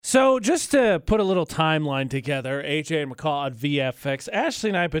So just to put a little timeline together, AJ and McCall on VFX, Ashley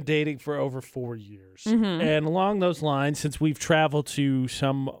and I have been dating for over 4 years. And along those lines, since we've traveled to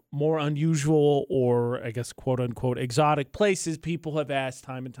some more unusual or I guess quote unquote exotic places, people have asked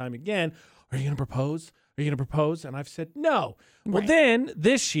time and time again, are you going to propose? Are you going to propose? And I've said no. Right. Well, then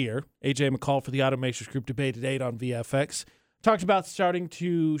this year, AJ and McCall for the Automakers Group debated 8 on VFX, talked about starting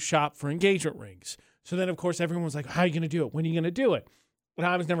to shop for engagement rings. So then, of course, everyone was like, how are you going to do it? When are you going to do it? And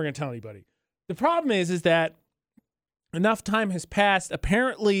I was never going to tell anybody. The problem is that enough time has passed.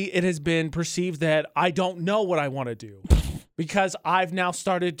 Apparently, it has been perceived that I don't know what I want to do because I've now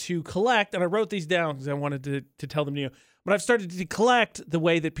started to collect, and I wrote these down because I wanted to tell them to you, but I've started to collect the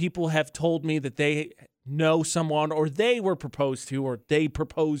way that people have told me that they know someone or they were proposed to or they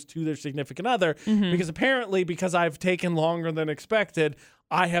proposed to their significant other because apparently because I've taken longer than expected,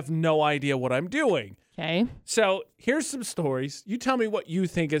 I have no idea what I'm doing. Okay. So here's some stories. You tell me what you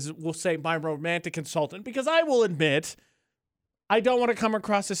think is, we'll say, my romantic consultant, because I will admit I don't want to come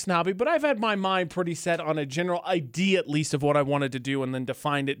across as snobby, but I've had my mind pretty set on a general idea, at least, of what I wanted to do and then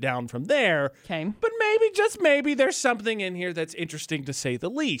defined it down from there. Okay. But maybe, just maybe, there's something in here that's interesting to say the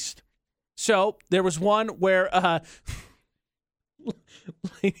least. So there was one where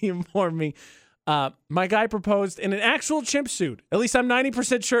lady informed me, my guy proposed in an actual chimp suit. At least I'm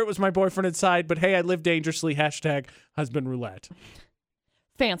 90% sure it was my boyfriend inside, but hey, I live dangerously, #husband roulette.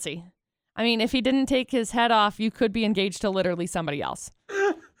 Fancy. I mean, if he didn't take his head off, you could be engaged to literally somebody else.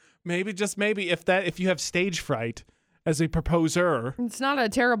 Maybe, just maybe, if you have stage fright as a proposer. It's not a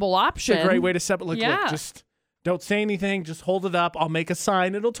terrible option. It's a great way to set it. Look, yeah. Just don't say anything. Just hold it up. I'll make a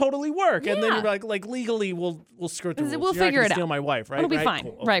sign. It'll totally work. Yeah. And then you're like legally, we'll skirt the rules. We'll you're figure not it out. Steal my wife, right? It'll be right? fine.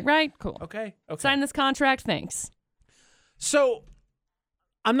 Cool. Okay. Right. Cool. Okay. Sign this contract. Thanks. So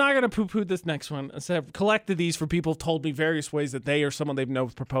I'm not going to poo-poo this next one. I've collected these for people who've told me various ways that they or someone they've known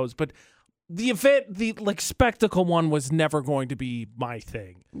proposed. But the event, the spectacle one was never going to be my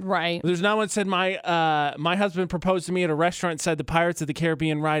thing. Right. There's no one said my husband proposed to me at a restaurant inside the Pirates of the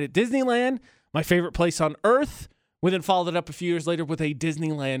Caribbean ride at Disneyland, my favorite place on earth. We then followed it up a few years later with a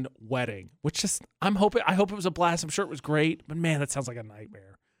Disneyland wedding, which just, I hope it was a blast. I'm sure it was great, but man, that sounds like a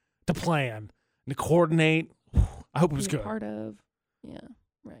nightmare to plan and to coordinate. I hope it was good. Part of, yeah,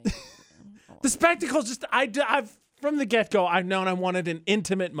 right. The spectacle's just, I've from the get-go, I've known I wanted an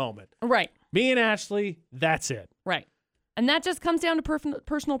intimate moment. Right. Me and Ashley, that's it. Right. And that just comes down to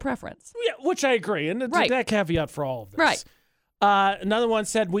personal preference. Yeah, which I agree. And right. that caveat for all of this. Right. Another one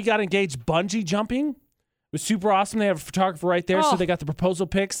said, we got engaged bungee jumping. It was super awesome. They have a photographer right there, so they got the proposal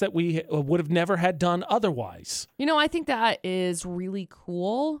pics that we would have never had done otherwise. You know, I think that is really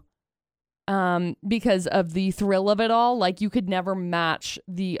cool because of the thrill of it all. Like, you could never match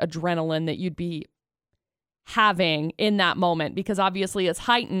the adrenaline that you'd be having in that moment because obviously it's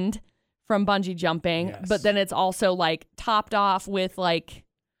heightened from bungee jumping, but then it's also like topped off with like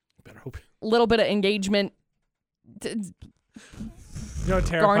a little bit of engagement. You know what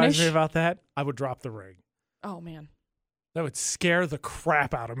terrifies me about that? I would drop the ring. Oh, man. That would scare the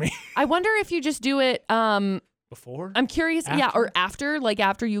crap out of me. I wonder if you just do it before? I'm curious. After? Yeah, or after. Like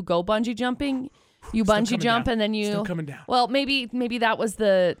after you go bungee jumping, you bungee jump down. And then you... Still coming down. Well, maybe that was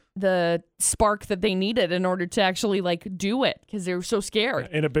the spark that they needed in order to actually like do it because they were so scared.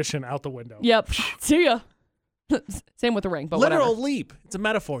 Yeah, inhibition out the window. Yep. See ya. Same with the ring, but literal whatever. leap. It's a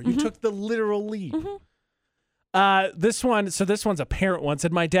metaphor. You took the literal leap. This one's a parent one.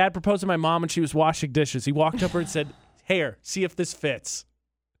 Said, my dad proposed to my mom when she was washing dishes. He walked up her and said, here, see if this fits.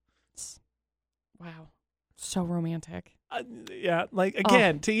 Wow. So romantic. Yeah, like,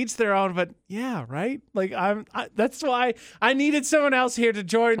 again, to each their own, but yeah, right? Like, that's why I needed someone else here to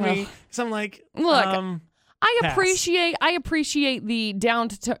join me. Because I'm like, look, I pass. appreciate the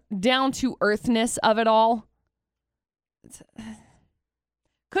down to earthness of it all.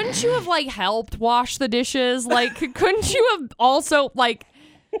 Couldn't you have like helped wash the dishes? Like, couldn't you have also like,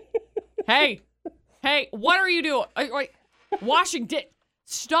 hey, what are you doing? Washing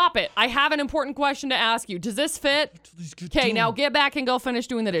Stop it. I have an important question to ask you. Does this fit? Okay, now get back and go finish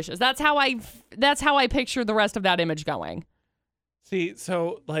doing the dishes. That's how I picture the rest of that image going. See,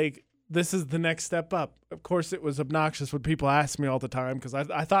 so like this is the next step up. Of course, it was obnoxious when people asked me all the time because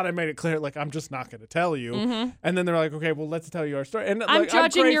I thought I made it clear, like, I'm just not going to tell you. And then they're like, okay, well, let's tell you our story. And I'm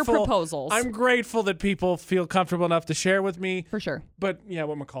judging your proposals. I'm grateful that people feel comfortable enough to share with me. For sure. But yeah,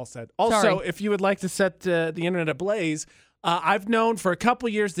 what McCall said. Also, if you would like to set the internet ablaze, I've known for a couple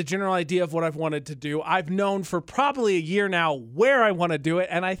years the general idea of what I've wanted to do. I've known for probably a year now where I want to do it.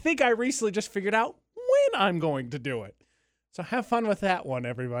 And I think I recently just figured out when I'm going to do it. So have fun with that one,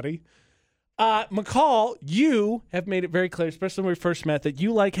 everybody. McCall, you have made it very clear, especially when we first met, that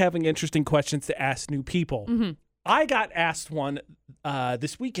you like having interesting questions to ask new people. Mm-hmm. I got asked one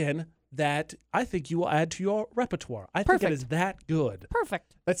this weekend that I think you will add to your repertoire. I think it is that good.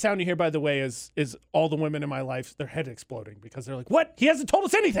 Perfect. That sound you hear, by the way, is all the women in my life, their head exploding because they're like, what? He hasn't told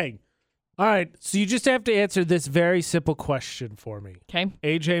us anything. All right, so you just have to answer this very simple question for me. Okay.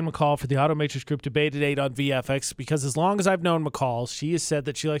 AJ and McCall for the Automatrix Group Debate at 8 on VFX, because as long as I've known McCall, she has said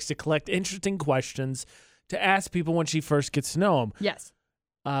that she likes to collect interesting questions to ask people when she first gets to know them. Yes.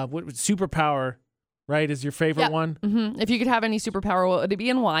 What superpower, right, is your favorite one? Mm-hmm. If you could have any superpower, what would it be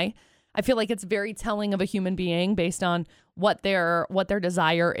and why? I feel like it's very telling of a human being based on what their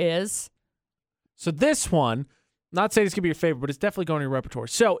desire is. So this one, not saying it's going to be your favorite, but it's definitely going to your repertoire.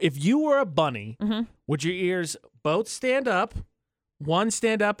 So if you were a bunny, would your ears both stand up, one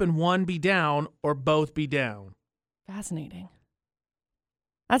stand up and one be down, or both be down? Fascinating.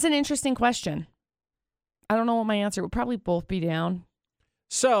 That's an interesting question. I don't know what my answer would probably both be down.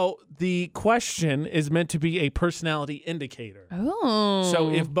 So the question is meant to be a personality indicator. Oh. So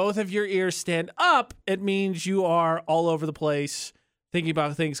if both of your ears stand up, it means you are all over the place, thinking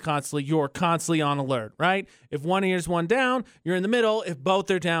about things constantly. You're constantly on alert, right? If one ear's one down, you're in the middle. If both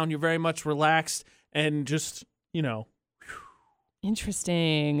are down, you're very much relaxed and just,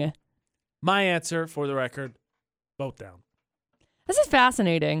 Interesting. My answer, for the record, both down. This is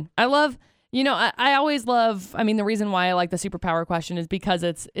fascinating. I love, I always love, the reason why I like the superpower question is because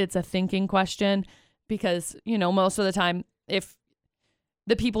it's a thinking question. Because, most of the time, if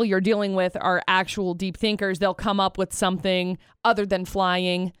the people you're dealing with are actual deep thinkers, they'll come up with something other than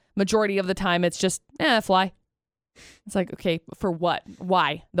flying. Majority of the time, it's just, fly. It's like, okay, for what?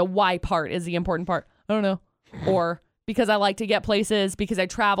 Why? The why part is the important part. I don't know. Or because I like to get places, because I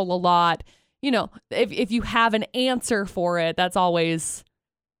travel a lot. If you have an answer for it, that's always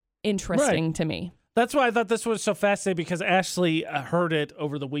interesting to me. That's why I thought this was so fascinating, because Ashley heard it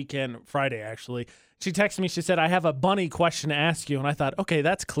over the weekend, Friday, actually. She texted me, she said, I have a bunny question to ask you. And I thought, okay,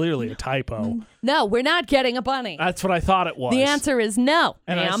 that's clearly a typo. No, we're not getting a bunny. That's what I thought it was. The answer is no,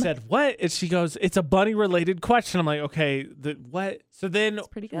 And ma'am. I said, what? And she goes, it's a bunny-related question. I'm like, okay, what? So then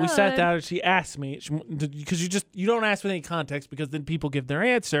we sat down and she asked me, because you don't ask with any context, because then people give their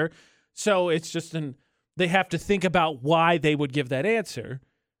answer. So it's just they have to think about why they would give that answer.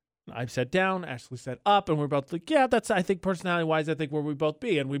 I said down, Ashley said up, and we're both like, yeah, that's, I think personality-wise, I think where we both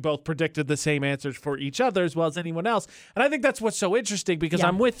be. And we both predicted the same answers for each other as well as anyone else. And I think that's what's so interesting, because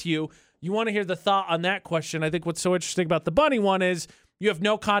I'm with you. You want to hear the thought on that question. I think what's so interesting about the bunny one is you have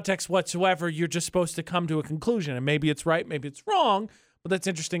no context whatsoever. You're just supposed to come to a conclusion. And maybe it's right, maybe it's wrong, but that's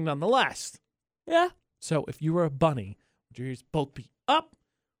interesting nonetheless. Yeah. So if you were a bunny, would your ears both be up,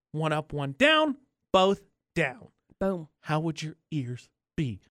 one down, both down? Boom. How would your ears be?